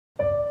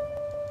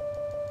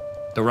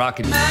The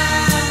rocket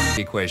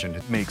equation.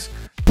 It makes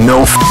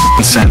no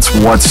sense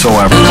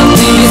whatsoever.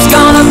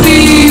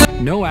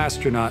 no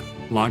astronaut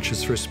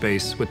launches for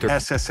space with their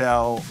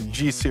SSL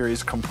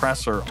G-series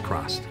compressor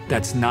crossed.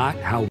 That's not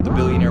how The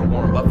billionaire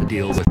Warren Buffett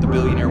deals with the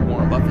billionaire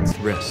Warren Buffett's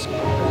risk.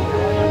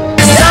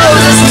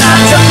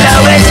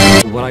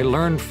 What I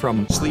learned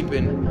from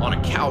sleeping on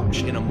a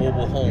couch in a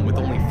mobile home with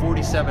only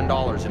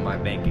 $47 in my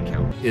bank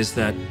account is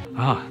that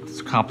It's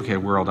a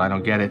complicated world. I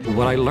don't get it.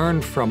 what I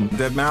learned from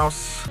dead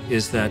mouse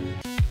is that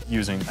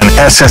using an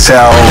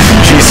SSL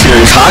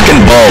G-series cock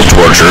and ball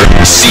torture,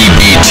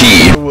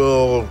 CBT.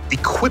 Will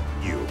equip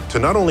you to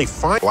not only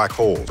find black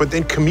holes, but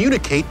then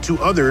communicate to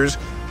others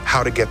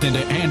how to get into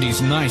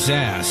Andy's nice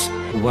ass.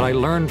 what I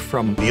learned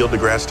from Neil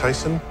deGrasse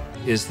Tyson.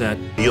 is that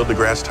Neil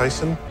deGrasse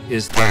Tyson.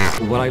 is that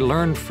what I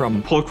learned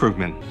from Paul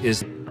Krugman.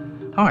 is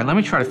All right, let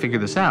me try to figure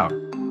this out.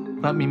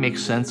 Let me make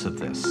sense of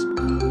this.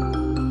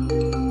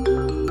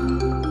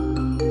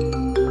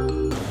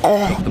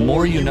 the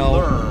more you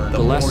know, the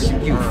less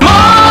you.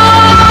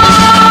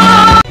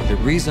 The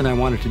reason I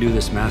wanted to do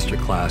this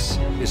masterclass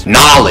is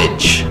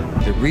Knowledge.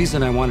 The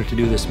reason I wanted to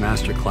do this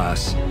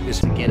masterclass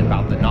is again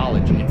about the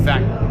knowledge. In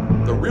fact,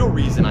 the real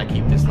reason I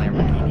keep this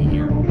Lamborghini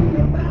here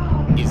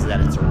is that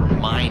it's a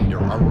reminder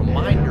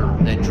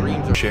that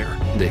dreams are share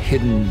the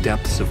hidden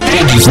depths of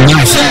Andy's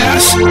nice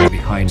ass.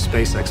 behind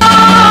SpaceX.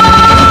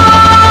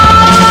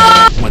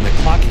 When the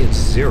clock hits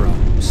 0,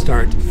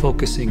 start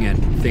focusing in,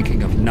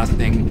 thinking of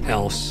nothing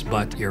else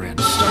but you're in.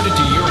 Started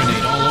to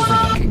urinate all over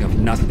them. Thinking of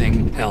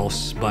nothing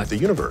else but The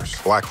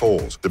universe, black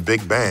holes, the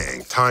Big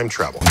Bang, time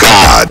travel.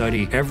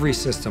 study every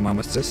system on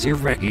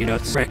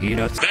Vegeta,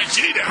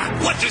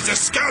 what does the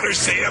scouter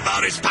say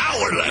about his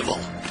power level?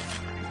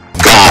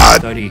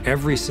 study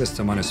every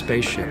system on a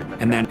spaceship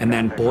and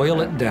then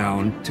boil it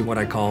down to what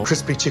I call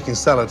crispy chicken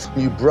salad.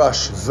 You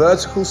brush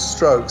vertical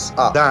strokes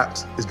up.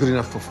 That is good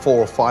enough for 4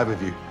 or 5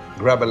 of you.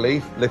 Grab a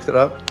leaf, lift it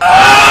up.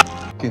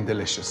 Fucking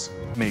delicious.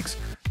 makes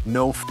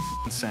no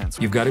sense.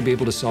 you've got to be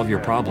able to solve your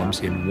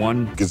problems in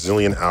 1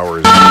 Gazillion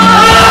hours.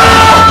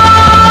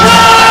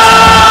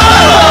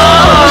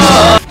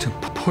 to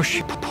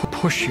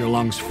push your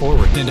lungs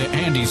forward Into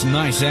Andy's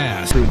nice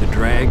ass. through the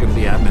drag of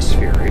the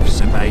atmosphere.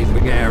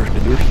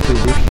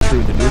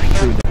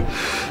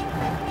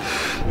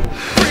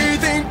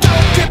 Breathing,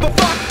 don't give a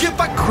fuck if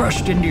I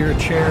Crushed into your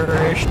chair,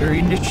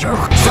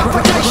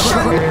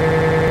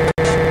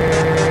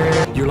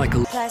 you're like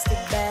a Plastic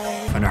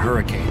bag. in a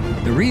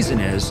hurricane. The reason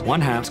is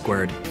 1/2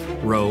 squared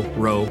rho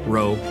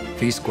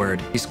v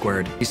squared e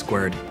squared e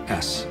squared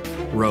s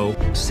rho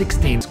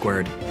 16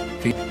 squared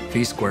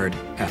v squared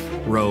f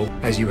rho.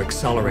 As you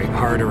accelerate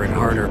harder and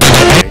harder,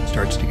 it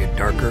starts to get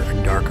darker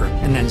and darker,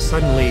 and then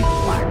suddenly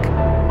black,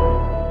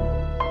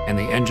 and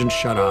the engine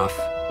shut off,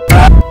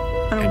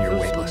 and you're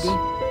weightless.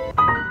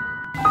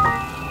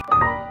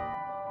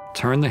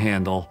 Turn the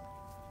handle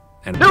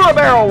and do a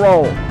barrel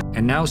roll.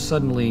 And now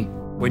suddenly,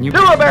 when you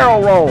do a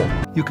barrel roll,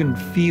 you can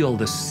feel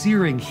the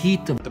searing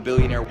heat of the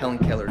billionaire Helen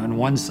Keller on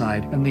one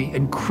side and the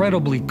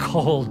incredibly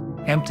cold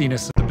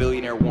emptiness the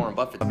billionaire Warren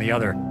Buffett on the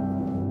other.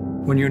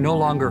 When you're no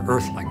longer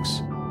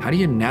Earthlings, how do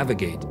you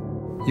navigate?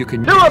 You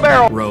can do a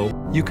barrel roll.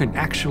 You can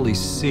actually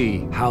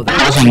see how the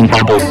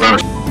bubble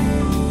burst.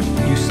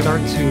 You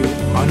start to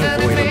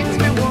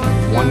unavoidably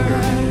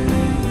wonder,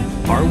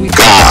 are we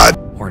God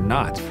or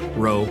not?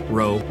 Rho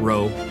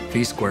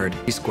v squared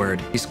e squared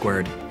e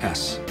squared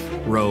s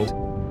rho.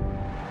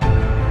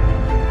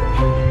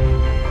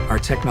 Our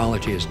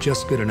technology is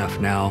just good enough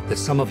now that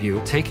some of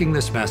you taking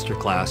this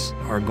masterclass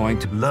are going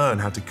to Learn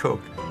how to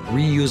cook.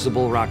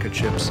 reusable rocket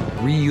ships,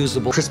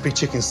 reusable Crispy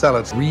chicken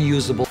salad.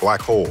 reusable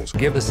Black holes.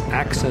 give us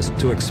access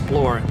to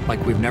explore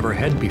like we've never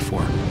had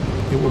before.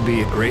 It will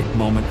be a great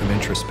moment of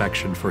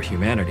introspection for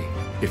humanity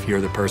if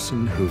you're the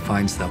person who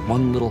finds that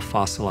one little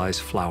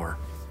fossilized flower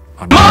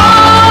on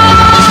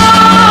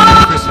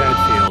Chris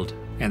Hadfield,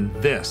 and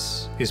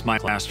this is my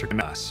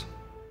masterclass.